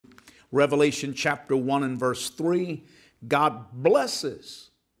Revelation chapter 1 and verse 3, God blesses.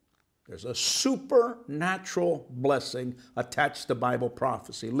 There's a supernatural blessing attached to Bible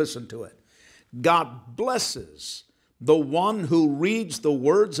prophecy. Listen to it. God blesses the one who reads the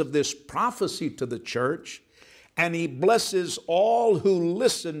words of this prophecy to the church, and he blesses all who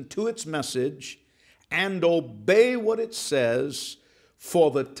listen to its message and obey what it says,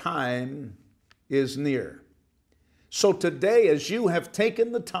 for the time is near. So today, as you have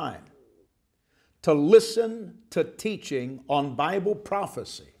taken the time to listen to teaching on Bible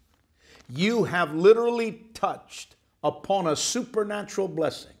prophecy, you have literally touched upon a supernatural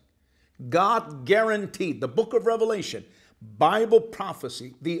blessing. God guaranteed, the book of Revelation, Bible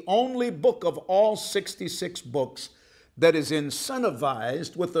prophecy, the only book of all 66 books that is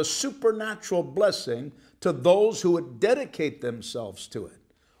incentivized with a supernatural blessing to those who would dedicate themselves to it.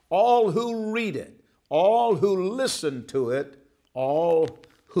 All who read it, all who listen to it, all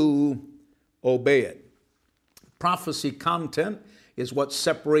who obey it. Prophecy content is what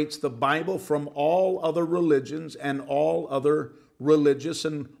separates the Bible from all other religions and all other religious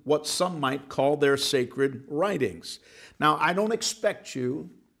and what some might call their sacred writings. Now, I don't expect you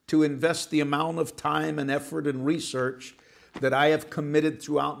to invest the amount of time and effort and research that I have committed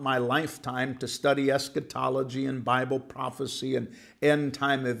throughout my lifetime to study eschatology and Bible prophecy and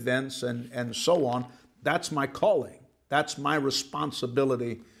end-time events and so on. That's my calling. That's my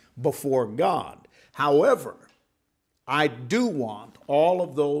responsibility before God. However, I do want all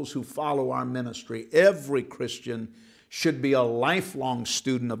of those who follow our ministry, every Christian should be a lifelong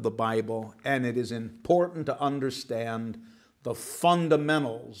student of the Bible, and it is important to understand the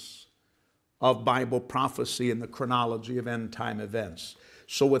fundamentals of Bible prophecy and the chronology of end-time events.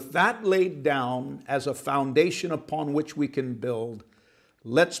 So with that laid down as a foundation upon which we can build,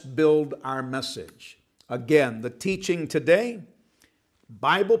 let's build our message. Again, the teaching today,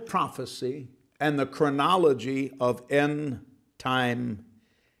 Bible prophecy and the chronology of end-time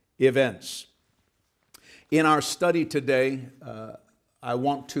events. In our study today, I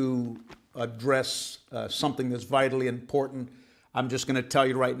want to address something that's vitally important. I'm just going to tell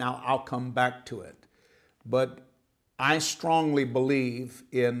you right now, I'll come back to it. But I strongly believe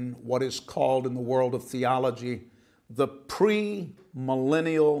in what is called in the world of theology the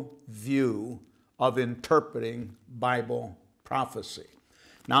premillennial view of interpreting Bible prophecy.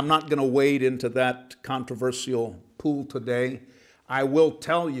 Now, I'm not going to wade into that controversial pool today. I will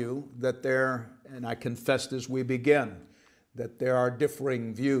tell you that and I confessed as we begin, that there are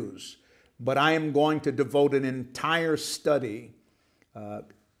differing views. But I am going to devote an entire study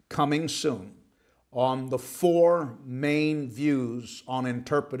coming soon on the four main views on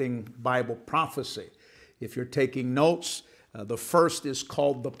interpreting Bible prophecy. If you're taking notes, the first is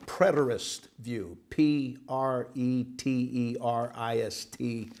called the preterist view, P-R-E-T-E-R-I-S-T,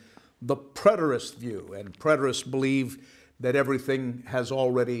 the preterist view. And preterists believe that everything has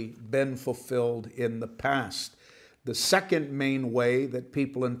already been fulfilled in the past. The second main way that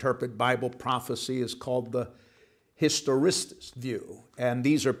people interpret Bible prophecy is called the historicist view. And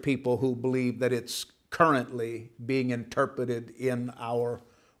these are people who believe that it's currently being interpreted in our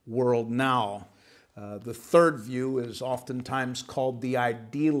world now. The third view is oftentimes called the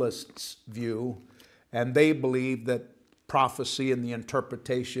idealist's view, and they believe that prophecy and the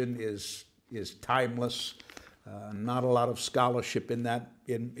interpretation is timeless. Not a lot of scholarship in that,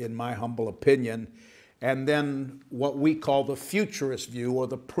 in my humble opinion. And then what we call the futurist view or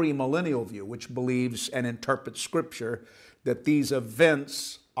the premillennial view, which believes and interprets Scripture that these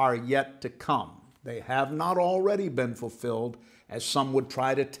events are yet to come. They have not already been fulfilled, as some would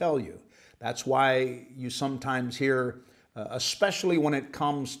try to tell you. That's why you sometimes hear, especially when it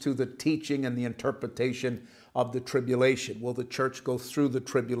comes to the teaching and the interpretation of the tribulation. Will the church go through the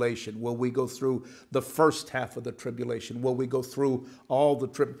tribulation? Will we go through the first half of the tribulation? Will we go through all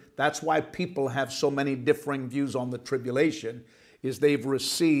the That's why people have so many differing views on the tribulation, is they've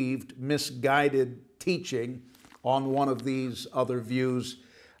received misguided teaching on one of these other views.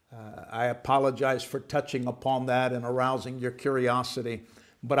 I apologize for touching upon that and arousing your curiosity,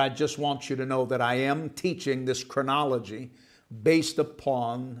 but I just want you to know that I am teaching this chronology based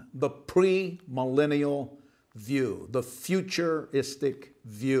upon the premillennial view, the futuristic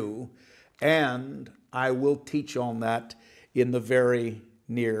view, and I will teach on that in the very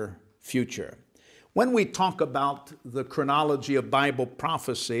near future. When we talk about the chronology of Bible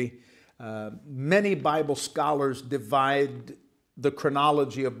prophecy, many Bible scholars divide the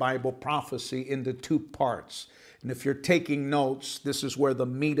chronology of Bible prophecy into two parts. And if you're taking notes, this is where the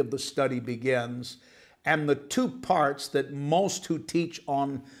meat of the study begins. And the two parts that most who teach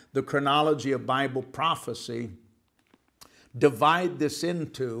on the chronology of Bible prophecy divide this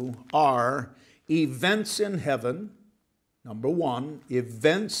into are events in heaven, number one,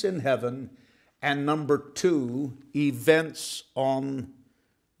 events in heaven, and number two, events on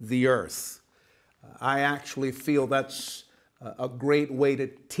the earth. I actually feel that's a great way to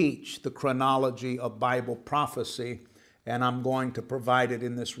teach the chronology of Bible prophecy, and I'm going to provide it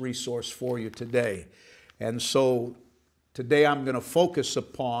in this resource for you today. And so today I'm going to focus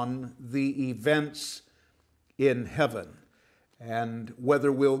upon the events in heaven, and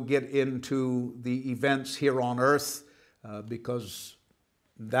whether we'll get into the events here on earth because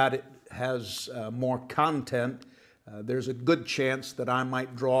that has more content. There's a good chance that I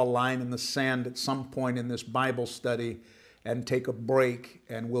might draw a line in the sand at some point in this Bible study and take a break,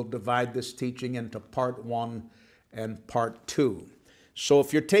 and we'll divide this teaching into part one and part two. So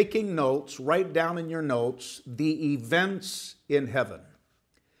if you're taking notes, write down in your notes the events in heaven.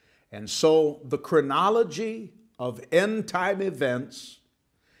 And so the chronology of end time events,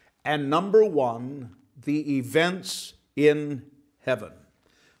 and number one, the events in heaven.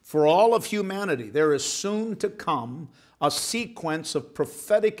 For all of humanity, there is soon to come a sequence of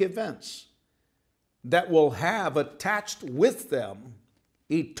prophetic events that will have attached with them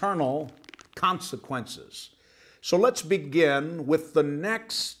eternal consequences. So let's begin with the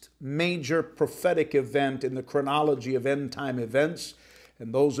next major prophetic event in the chronology of end time events.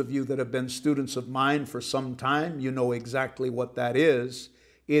 And those of you that have been students of mine for some time, you know exactly what that is.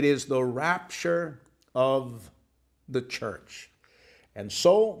 It is the rapture of the church. And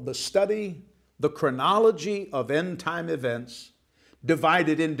so the study, the chronology of end time events,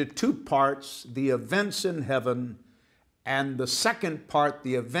 divided into two parts, the events in heaven, and the second part,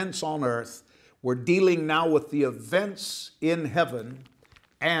 the events on earth. We're dealing now with the events in heaven,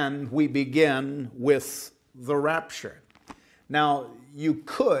 and we begin with the rapture. Now, you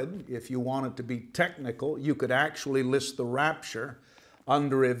could, if you wanted to be technical, you could actually list the rapture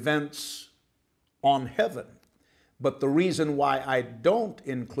under events on heaven. But the reason why I don't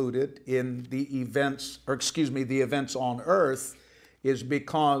include it in the events, the events on earth, is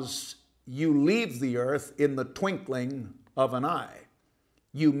because you leave the earth in the twinkling of an eye.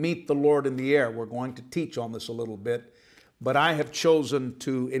 You meet the Lord in the air. We're going to teach on this a little bit, but I have chosen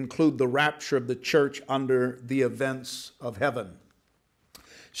to include the rapture of the church under the events of heaven.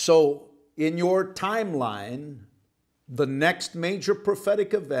 So in your timeline, the next major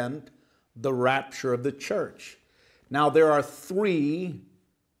prophetic event, the rapture of the church. Now, there are three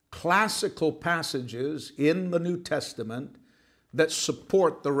classical passages in the New Testament that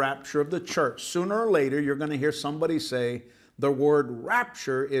support the rapture of the church. Sooner or later, you're going to hear somebody say, the word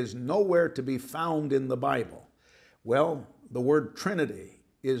rapture is nowhere to be found in the Bible. Well, the word Trinity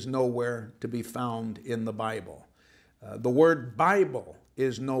is nowhere to be found in the Bible. The word Bible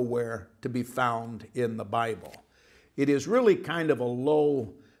is nowhere to be found in the Bible. It is really kind of a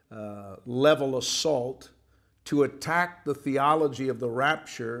low level assault to attack the theology of the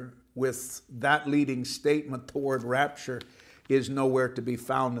rapture with that leading statement, the word rapture is nowhere to be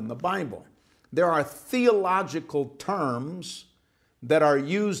found in the Bible. There are theological terms that are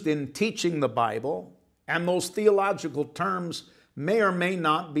used in teaching the Bible, and those theological terms may or may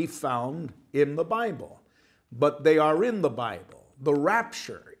not be found in the Bible, but they are in the Bible. The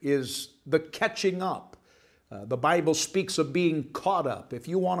rapture is the catching up. The Bible speaks of being caught up. If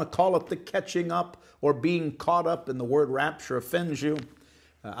you want to call it the catching up or being caught up and the word rapture offends you,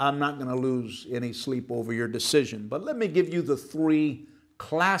 I'm not going to lose any sleep over your decision. But let me give you the three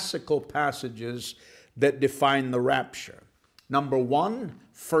classical passages that define the rapture. Number one,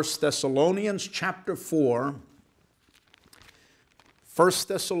 1 Thessalonians chapter 4. 1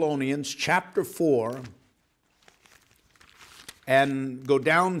 Thessalonians chapter 4, and go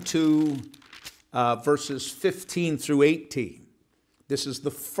down to verses 15 through 18. This is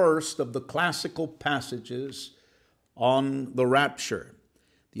the first of the classical passages on the rapture.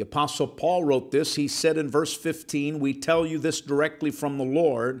 The Apostle Paul wrote this. He said in verse 15, "We tell you this directly from the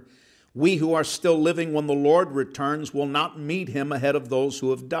Lord. We who are still living when the Lord returns will not meet him ahead of those who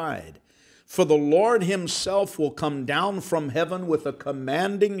have died. For the Lord himself will come down from heaven with a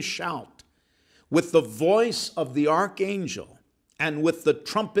commanding shout, with the voice of the archangel, and with the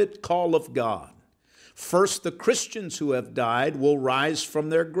trumpet call of God. First, the Christians who have died will rise from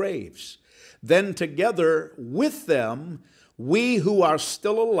their graves. Then together with them, we who are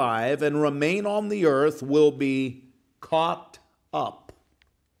still alive and remain on the earth will be caught up."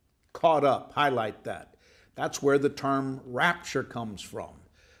 Caught up, highlight that. That's where the term rapture comes from.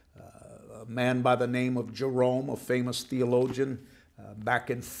 A man by the name of Jerome, a famous theologian, back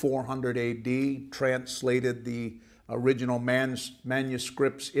in 400 AD, translated the original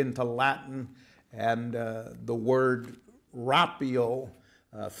manuscripts into Latin, and the word rapio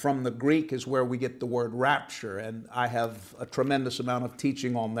from the Greek is where we get the word rapture, and I have a tremendous amount of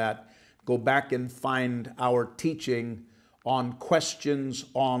teaching on that. Go back and find our teaching on questions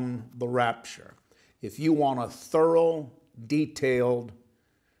on the rapture. If you want a thorough, detailed,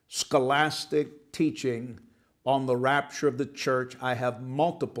 scholastic teaching on the rapture of the church, I have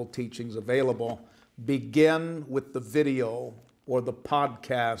multiple teachings available. Begin with the video or the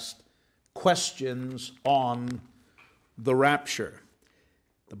podcast, Questions on the Rapture.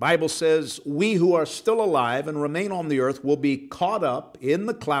 The Bible says, we who are still alive and remain on the earth will be caught up in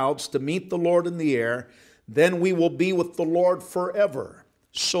the clouds to meet the Lord in the air. Then we will be with the Lord forever.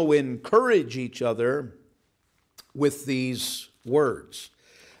 So encourage each other with these words.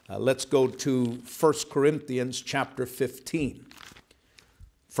 Let's go to 1 Corinthians chapter 15.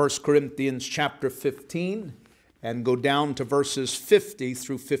 1 Corinthians chapter 15 and go down to verses 50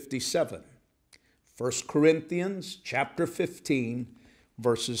 through 57. 1 Corinthians chapter 15,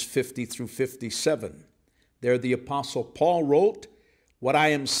 verses 50 through 57. There the Apostle Paul wrote, what I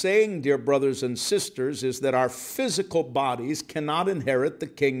am saying, dear brothers and sisters, is that our physical bodies cannot inherit the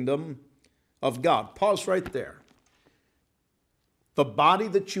kingdom of God. Pause right there. The body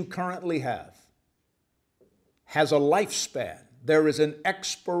that you currently have has a lifespan. There is an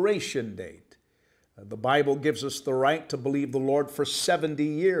expiration date. The Bible gives us the right to believe the Lord for 70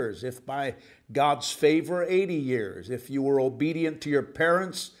 years, if by God's favor, 80 years. If you were obedient to your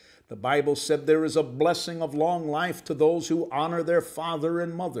parents, the Bible said there is a blessing of long life to those who honor their father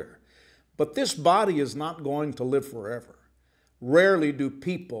and mother. But this body is not going to live forever. Rarely do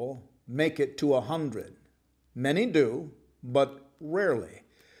people make it to 100. Many do, but rarely.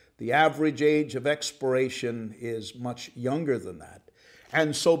 The average age of expiration is much younger than that.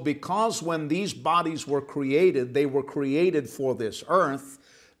 And so because when these bodies were created, they were created for this earth,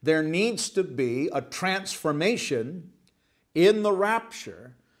 there needs to be a transformation in the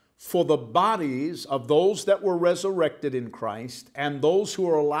rapture for the bodies of those that were resurrected in Christ and those who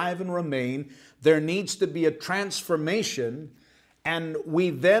are alive and remain. There needs to be a transformation, and we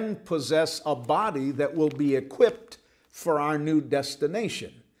then possess a body that will be equipped for our new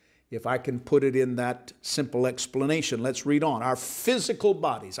destination. If I can put it in that simple explanation, let's read on. Our physical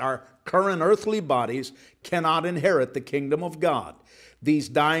bodies, our current earthly bodies, cannot inherit the kingdom of God. These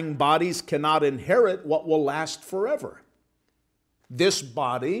dying bodies cannot inherit what will last forever. This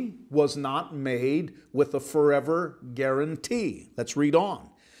body was not made with a forever guarantee. Let's read on.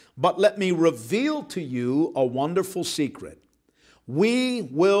 But let me reveal to you a wonderful secret. We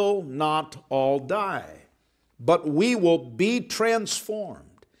will not all die, but we will be transformed.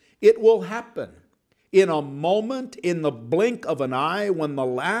 It will happen in a moment, in the blink of an eye, when the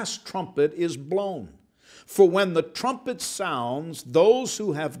last trumpet is blown. For when the trumpet sounds, those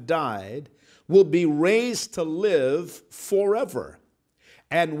who have died will be raised to live forever.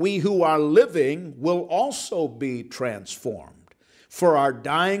 And we who are living will also be transformed. For our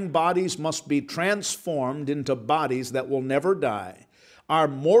dying bodies must be transformed into bodies that will never die. Our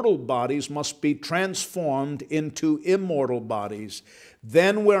mortal bodies must be transformed into immortal bodies.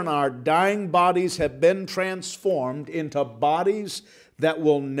 Then when our dying bodies have been transformed into bodies that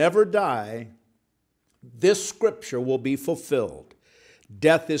will never die, this scripture will be fulfilled.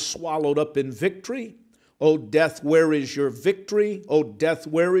 Death is swallowed up in victory. O death, where is your victory? O death,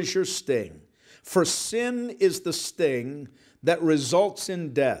 where is your sting? For sin is the sting that results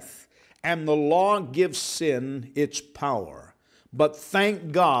in death, and the law gives sin its power. But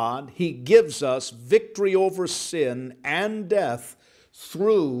thank God, He gives us victory over sin and death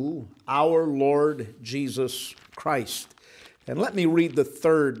through our Lord Jesus Christ. And let me read the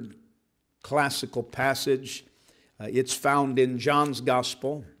third classical passage. It's found in John's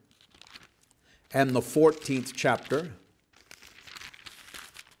Gospel and the 14th chapter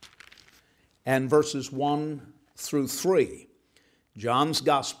and verses 1 through 3. John's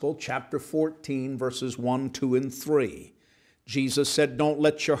Gospel, chapter 14, verses 1, 2, and 3. Jesus said, don't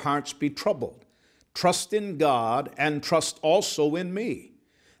let your hearts be troubled. Trust in God and trust also in me.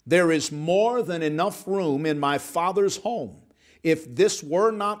 There is more than enough room in my Father's home. If this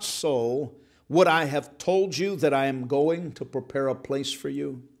were not so, would I have told you that I am going to prepare a place for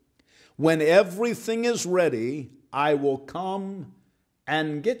you? When everything is ready, I will come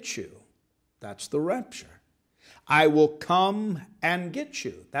and get you. That's the rapture. I will come and get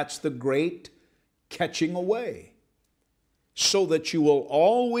you. That's the great catching away. So that you will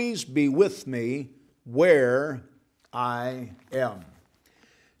always be with me where I am.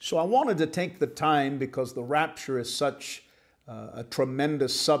 So I wanted to take the time, because the rapture is such a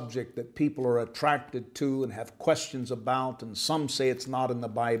tremendous subject that people are attracted to and have questions about, and some say it's not in the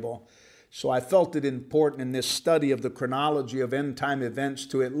Bible. So I felt it important in this study of the chronology of end-time events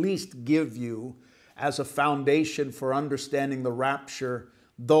to at least give you, as a foundation for understanding the rapture,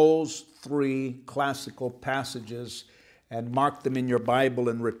 those three classical passages, and mark them in your Bible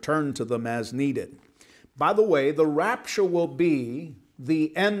and return to them as needed. By the way, the rapture will be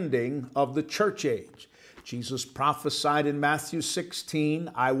the ending of the church age. Jesus prophesied in Matthew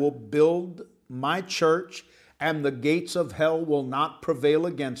 16, I will build my church and the gates of hell will not prevail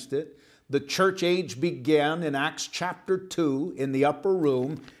against it. The church age began in Acts chapter 2 in the upper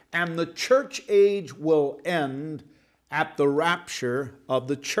room, and the church age will end at the rapture of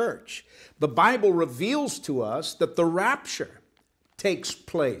the church. The Bible reveals to us that the rapture takes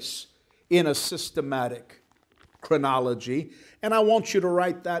place in a systematic chronology, and I want you to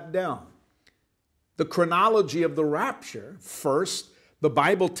write that down. The chronology of the rapture, first, the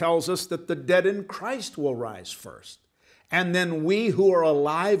Bible tells us that the dead in Christ will rise first. And then we who are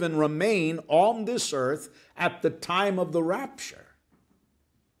alive and remain on this earth at the time of the rapture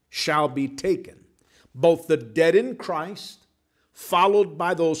shall be taken. Both the dead in Christ, followed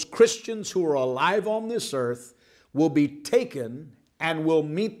by those Christians who are alive on this earth, will be taken and will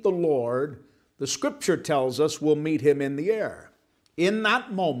meet the Lord. The Scripture tells us we'll meet Him in the air. In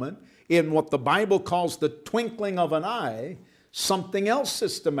that moment, in what the Bible calls the twinkling of an eye, something else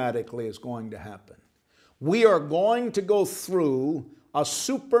systematically is going to happen. We are going to go through a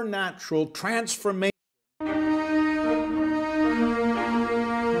supernatural transformation.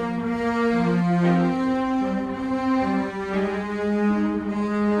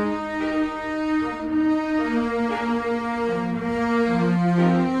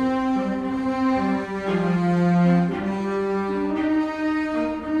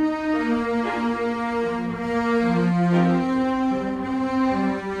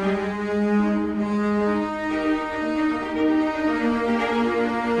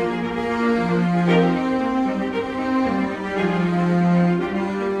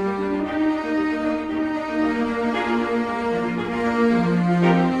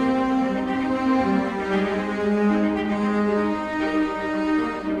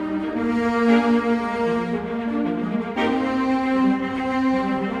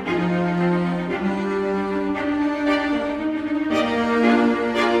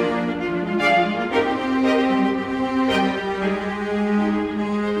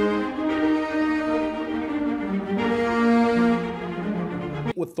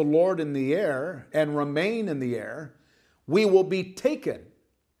 With the Lord in the air and remain in the air, we will be taken.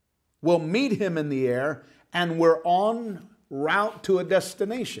 We'll meet Him in the air, and we're en route to a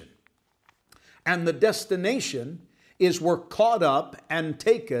destination. And the destination is we're caught up and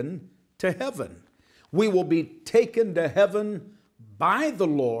taken to heaven. We will be taken to heaven by the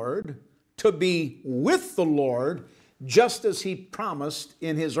Lord to be with the Lord, just as He promised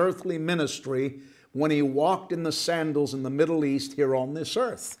in His earthly ministry when He walked in the sandals in the Middle East here on this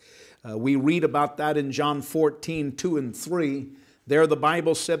earth. We read about that in John 14, 2 and 3. There the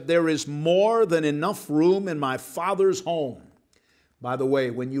Bible said, there is more than enough room in my Father's home. By the way,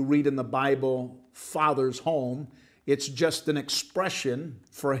 when you read in the Bible, Father's home, it's just an expression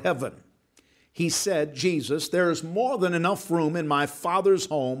for heaven. He said, Jesus, there is more than enough room in my Father's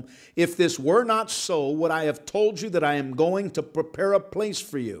home. If this were not so, would I have told you that I am going to prepare a place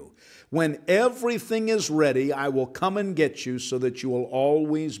for you? When everything is ready, I will come and get you so that you will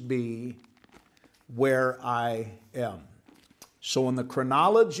always be where I am. So in the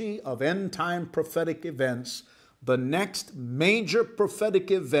chronology of end-time prophetic events, the next major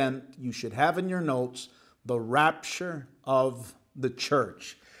prophetic event you should have in your notes, the rapture of the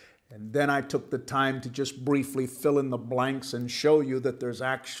church. And then I took the time to just briefly fill in the blanks and show you that there's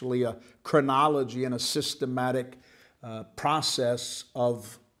actually a chronology and a systematic process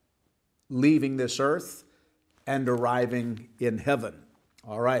of leaving this earth and arriving in heaven.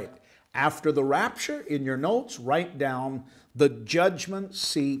 All right. After the rapture, in your notes, write down the judgment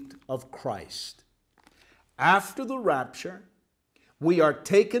seat of Christ. After the rapture, we are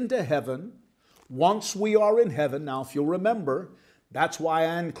taken to heaven. Once we are in heaven, now if you'll remember, that's why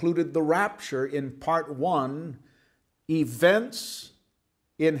I included the rapture in part 1, events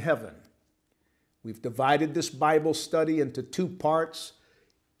in heaven. We've divided this Bible study into 2 parts,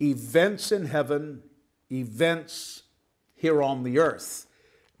 events in heaven, events here on the earth.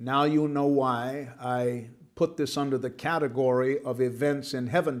 Now you know why I put this under the category of events in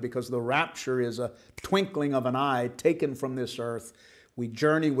heaven, because the rapture is a twinkling of an eye taken from this earth. We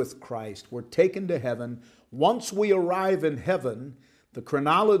journey with Christ. We're taken to heaven. Once we arrive in heaven, the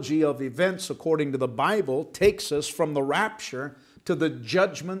chronology of events according to the Bible takes us from the rapture to the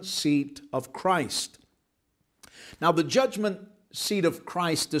judgment seat of Christ. Now, the judgment seat of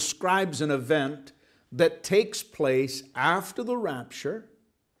Christ describes an event that takes place after the rapture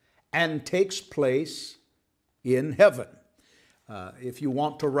and takes place in heaven. If you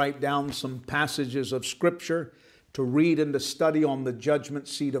want to write down some passages of Scripture to read and to study on the judgment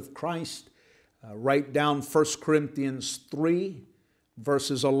seat of Christ, write down 1 Corinthians 3,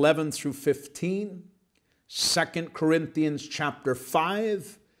 verses 11 through 15, 2 Corinthians chapter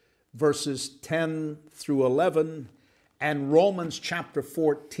 5, verses 10 through 11, and Romans chapter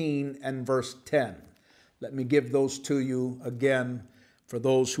 14 and verse 10. Let me give those to you again for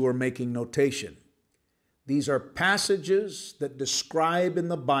those who are making notation. These are passages that describe in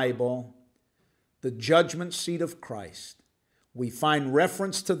the Bible the judgment seat of Christ. We find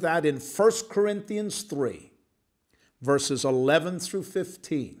reference to that in 1 Corinthians 3, verses 11 through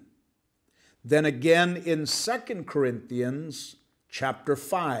 15. Then again in 2 Corinthians chapter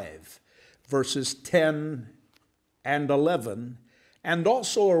 5, verses 10 and 11, and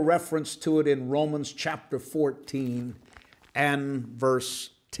also a reference to it in Romans chapter 14 and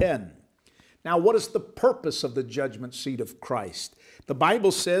verse 10. Now, what is the purpose of the judgment seat of Christ? The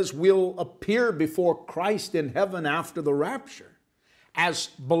Bible says we'll appear before Christ in heaven after the rapture as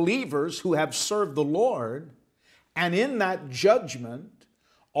believers who have served the Lord, and in that judgment,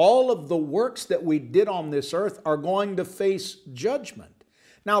 all of the works that we did on this earth are going to face judgment.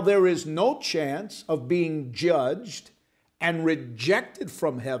 Now, there is no chance of being judged and rejected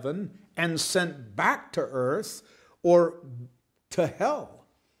from heaven and sent back to earth or to hell.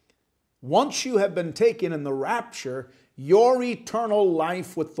 Once you have been taken in the rapture, your eternal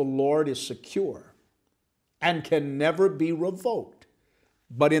life with the Lord is secure and can never be revoked.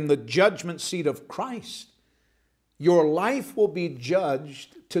 But in the judgment seat of Christ, your life will be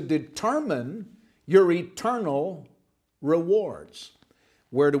judged to determine your eternal rewards.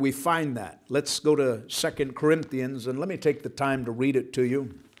 Where do we find that? Let's go to 2 Corinthians, and let me take the time to read it to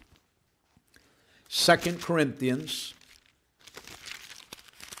you. 2 Corinthians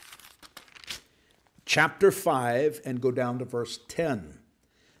chapter 5, and go down to verse 10.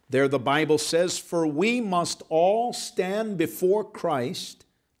 There the Bible says, "For we must all stand before Christ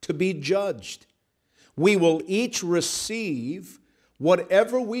to be judged. We will each receive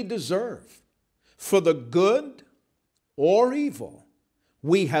whatever we deserve for the good or evil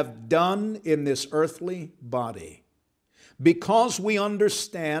we have done in this earthly body. Because we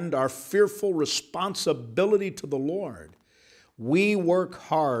understand our fearful responsibility to the Lord, we work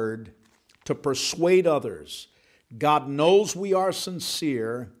hard to persuade others. God knows we are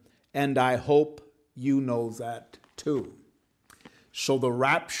sincere, and I hope you know that too." So the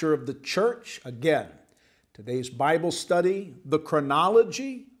rapture of the church, again, today's Bible study, the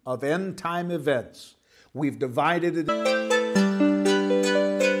chronology of end time events. We've divided it